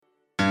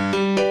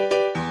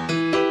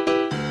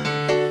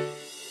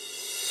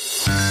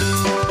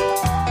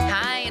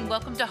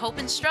Hope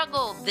and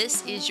Struggle.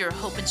 This is your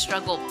Hope and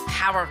Struggle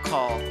Power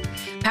Call.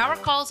 Power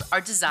calls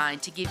are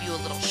designed to give you a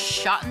little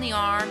shot in the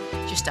arm,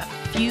 just a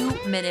few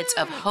minutes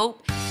of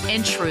hope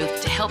and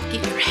truth to help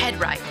get your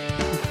head right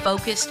and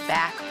focused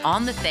back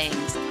on the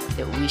things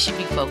that we should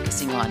be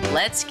focusing on.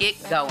 Let's get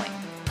going.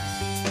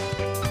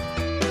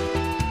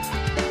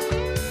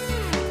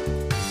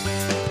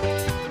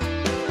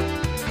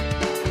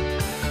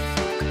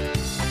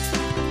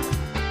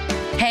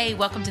 Hey,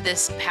 welcome to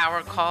this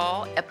Power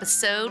Call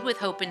episode with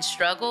Hope and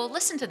Struggle.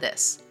 Listen to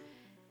this.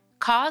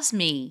 Cause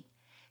me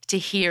to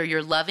hear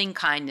your loving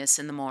kindness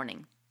in the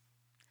morning.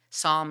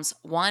 Psalms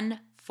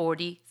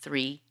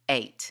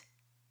 143:8.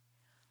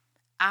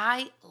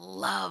 I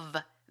love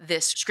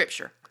this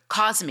scripture.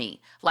 Cause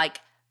me, like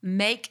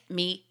make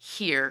me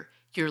hear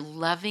your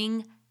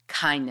loving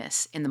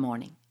kindness in the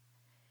morning.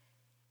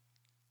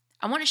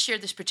 I want to share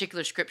this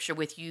particular scripture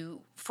with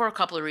you for a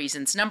couple of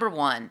reasons. Number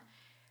one,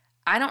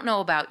 I don't know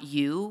about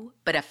you,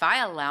 but if I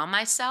allow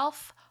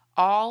myself,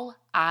 all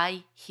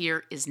I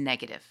hear is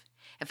negative.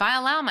 If I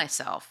allow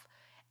myself,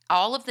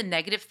 all of the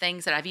negative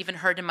things that I've even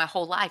heard in my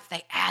whole life,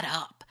 they add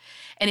up.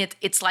 And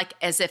it's like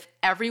as if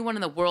everyone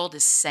in the world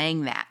is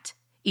saying that,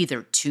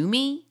 either to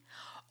me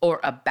or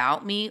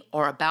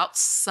about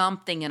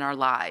something in our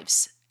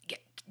lives.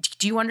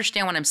 Do you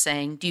understand what I'm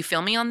saying? Do you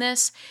feel me on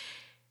this?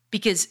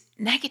 Because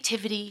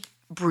negativity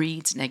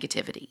breeds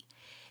negativity.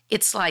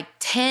 It's like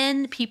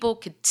 10 people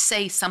could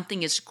say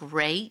something is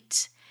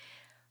great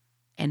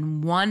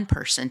and one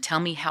person tell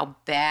me how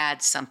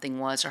bad something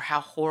was or how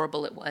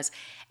horrible it was.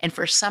 And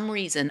for some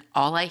reason,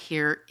 all I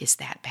hear is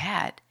that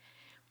bad.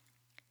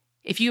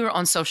 If you are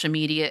on social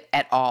media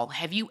at all,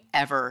 have you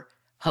ever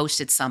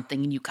posted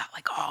something and you got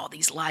like all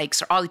these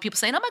likes or all these people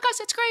saying, oh my gosh,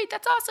 that's great,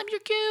 that's awesome,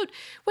 you're cute,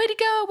 way to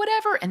go,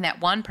 whatever. And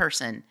that one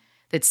person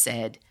that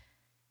said,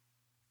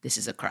 this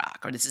is a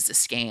crock or this is a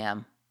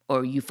scam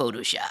or you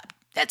photoshopped.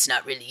 That's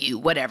not really you,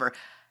 whatever.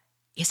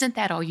 Isn't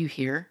that all you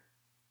hear?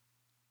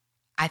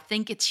 I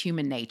think it's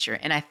human nature,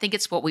 and I think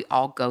it's what we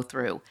all go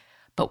through.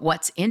 But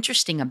what's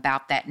interesting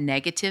about that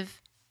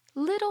negative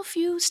little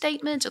few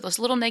statements or those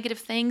little negative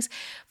things,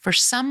 for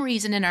some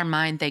reason in our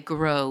mind, they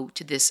grow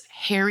to this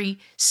hairy,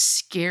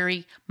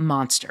 scary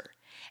monster.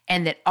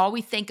 And that all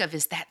we think of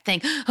is that thing,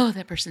 oh,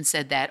 that person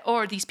said that,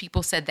 or these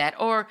people said that,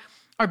 or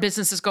our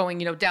business is going,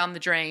 down the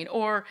drain,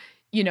 or,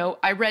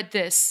 I read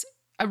this,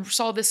 I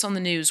saw this on the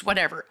news,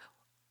 whatever.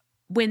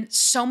 When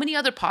so many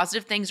other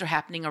positive things are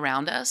happening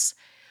around us,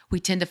 we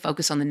tend to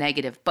focus on the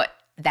negative, but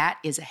that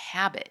is a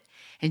habit.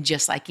 And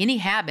just like any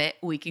habit,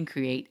 we can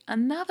create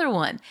another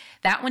one.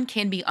 That one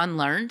can be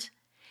unlearned,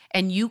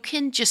 and you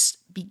can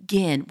just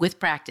begin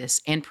with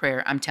practice and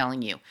prayer, I'm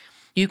telling you.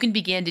 You can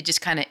begin to just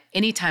kind of,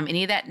 anytime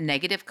any of that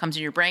negative comes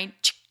in your brain,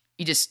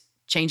 you just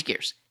change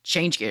gears.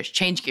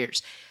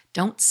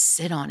 Don't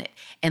sit on it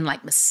and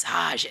like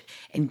massage it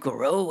and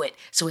grow it.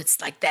 So it's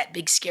like that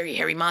big, scary,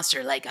 hairy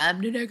monster, like I'm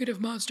the negative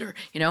monster,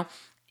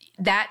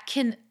 that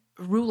can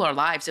rule our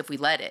lives if we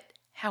let it.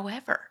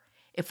 However,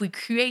 if we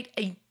create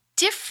a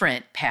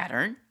different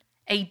pattern,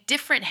 a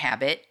different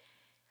habit,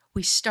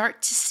 we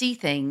start to see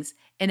things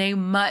in a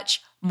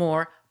much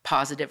more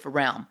positive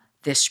realm.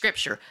 This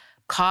scripture,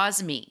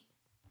 cause me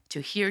to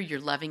hear your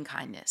loving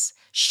kindness.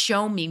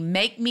 Show me,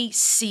 make me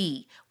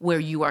see where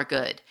you are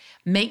good.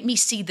 Make me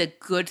see the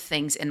good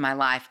things in my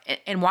life.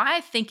 And why I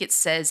think it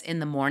says in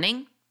the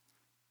morning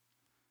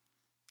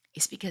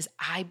is because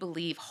I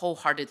believe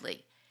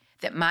wholeheartedly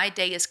that my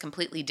day is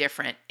completely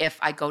different if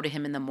I go to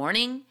him in the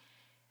morning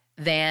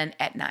than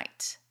at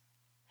night.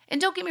 And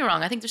don't get me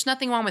wrong, I think there's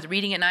nothing wrong with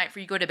reading at night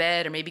before you go to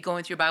bed or maybe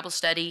going through Bible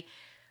study,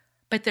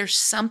 but there's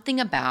something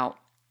about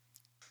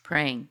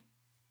praying,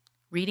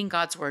 reading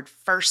God's word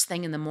first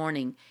thing in the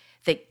morning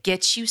that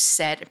gets you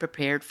set and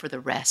prepared for the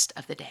rest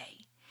of the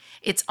day.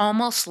 It's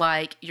almost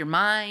like your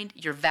mind,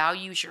 your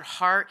values, your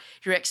heart,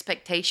 your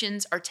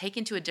expectations are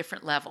taken to a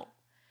different level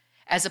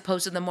as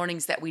opposed to the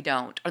mornings that we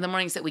don't or the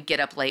mornings that we get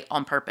up late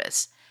on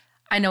purpose.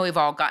 I know we've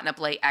all gotten up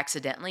late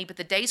accidentally, but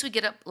the days we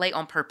get up late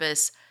on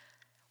purpose,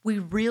 we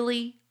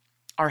really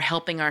are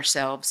helping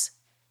ourselves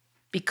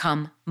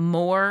become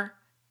more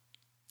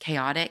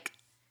chaotic,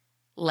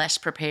 less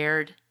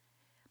prepared,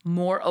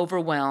 more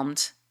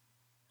overwhelmed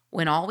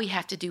when all we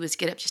have to do is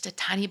get up just a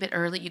tiny bit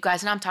early. You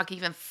guys, and I'm talking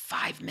even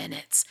 5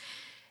 minutes.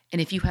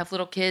 And if you have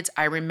little kids,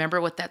 I remember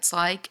what that's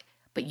like,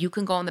 but you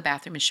can go in the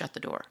bathroom and shut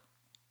the door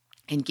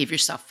and give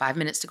yourself 5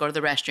 minutes to go to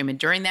the restroom. And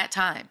during that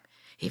time,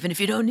 even if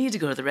you don't need to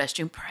go to the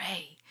restroom,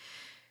 pray,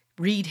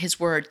 read his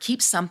word,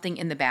 keep something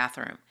in the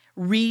bathroom.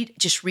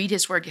 Just read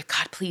his word.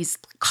 God, please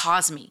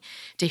cause me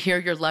to hear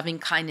your loving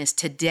kindness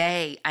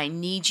today. I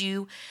need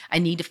you. I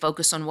need to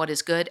focus on what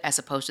is good as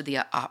opposed to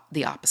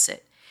the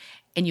opposite.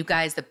 And you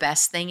guys, the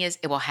best thing is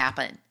it will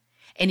happen.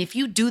 And if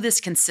you do this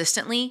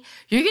consistently,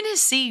 you're going to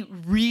see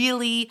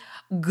really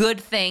good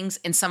things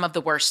in some of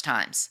the worst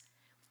times.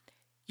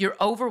 Your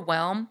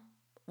overwhelm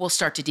will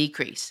start to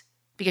decrease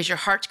because your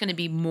heart's going to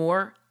be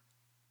more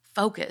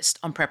focused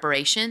on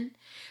preparation.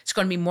 It's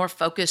going to be more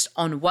focused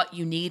on what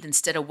you need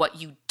instead of what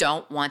you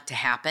don't want to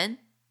happen.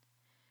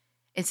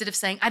 Instead of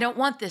saying, I don't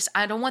want this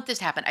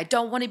to happen. I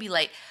don't want to be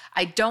late.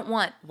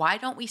 Why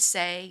don't we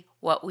say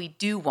what we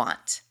do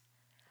want?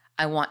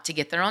 I want to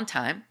get there on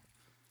time.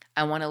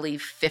 I want to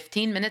leave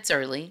 15 minutes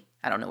early.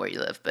 I don't know where you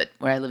live, but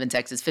where I live in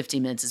Texas,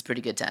 15 minutes is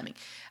pretty good timing.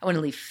 I want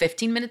to leave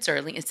 15 minutes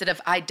early instead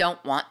of I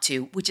don't want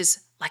to, which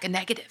is like a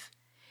negative.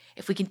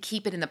 If we can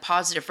keep it in the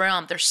positive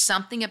realm, there's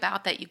something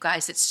about that, you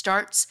guys, that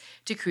starts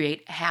to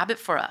create a habit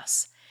for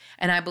us.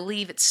 And I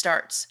believe it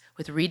starts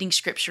with reading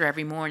scripture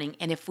every morning.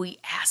 And if we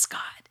ask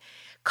God,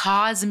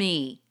 cause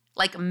me,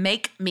 like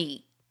make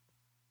me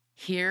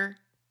hear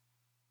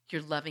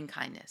your loving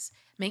kindness.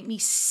 Make me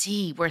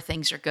see where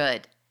things are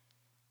good.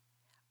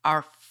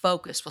 Our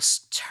focus will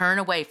turn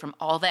away from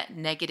all that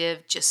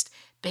negative, just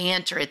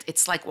banter.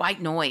 It's like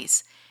white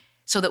noise,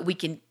 so that we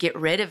can get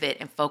rid of it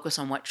and focus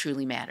on what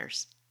truly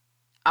matters.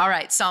 All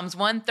right, Psalms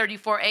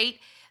 134:8.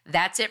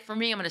 That's it for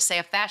me. I'm going to say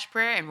a fast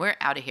prayer and we're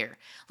out of here.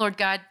 Lord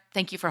God,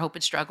 thank you for Hope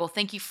and Struggle.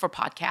 Thank you for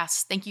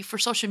podcasts. Thank you for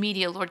social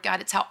media. Lord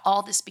God, it's how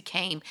all this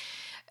became.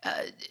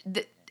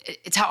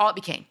 It's how all it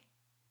became.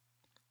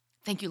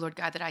 Thank you, Lord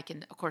God, that I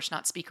can, of course,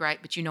 not speak right,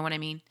 but you know what I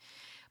mean.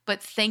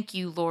 But thank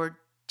you, Lord,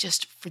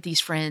 just for these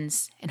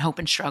friends and Hope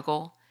and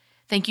Struggle.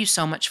 Thank you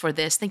so much for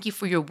this. Thank you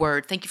for your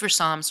word. Thank you for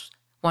Psalms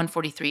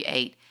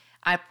 143:8.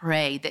 I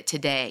pray that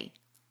today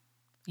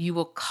you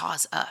will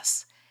cause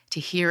us to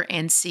hear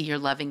and see your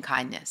loving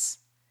kindness.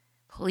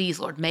 Please,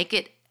 Lord, make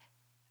it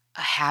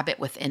a habit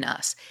within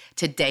us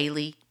to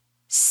daily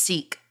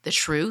seek the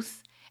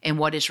truth and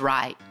what is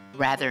right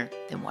rather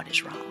than what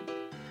is wrong.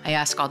 I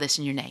ask all this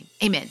in your name.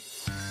 Amen.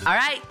 All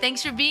right.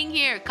 Thanks for being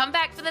here. Come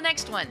back for the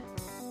next one.